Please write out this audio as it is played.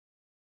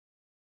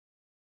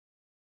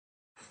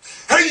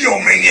Hey,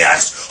 yo,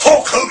 maniacs!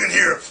 Hulk Hogan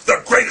here,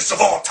 the greatest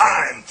of all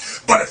time.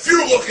 But if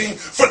you're looking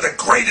for the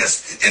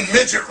greatest in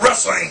midget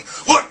wrestling,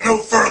 look no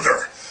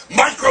further.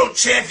 Micro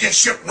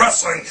Championship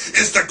Wrestling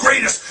is the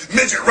greatest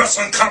midget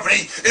wrestling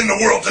company in the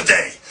world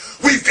today.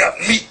 We've got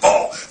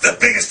Meatball, the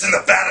biggest and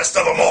the baddest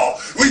of them all.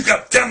 We've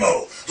got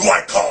Demo, who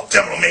I call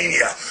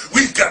Demomania.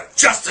 We've got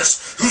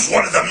Justice, who's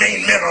one of the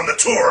main men on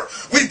the tour.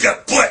 We've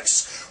got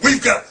Blix.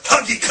 We've got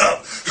Huggy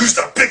Cub, who's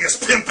the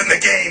biggest pimp in the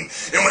game.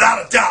 And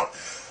without a doubt,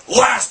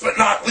 last but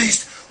not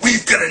least,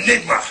 we've got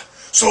Enigma.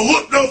 So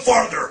look no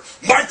farther.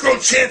 Micro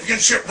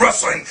Championship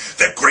Wrestling,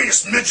 the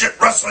greatest midget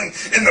wrestling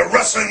in the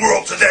wrestling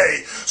world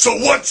today. So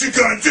what you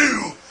gonna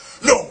do?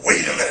 No,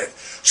 wait a minute.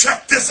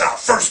 Check this out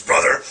first,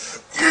 brother.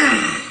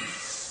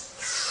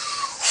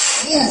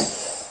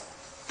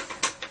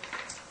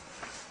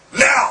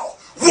 Now,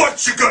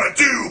 what you gonna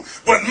do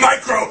when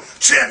Micro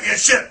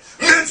Championship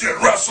Midget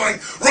Wrestling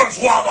runs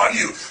wild on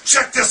you?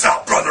 Check this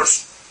out,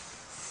 brothers.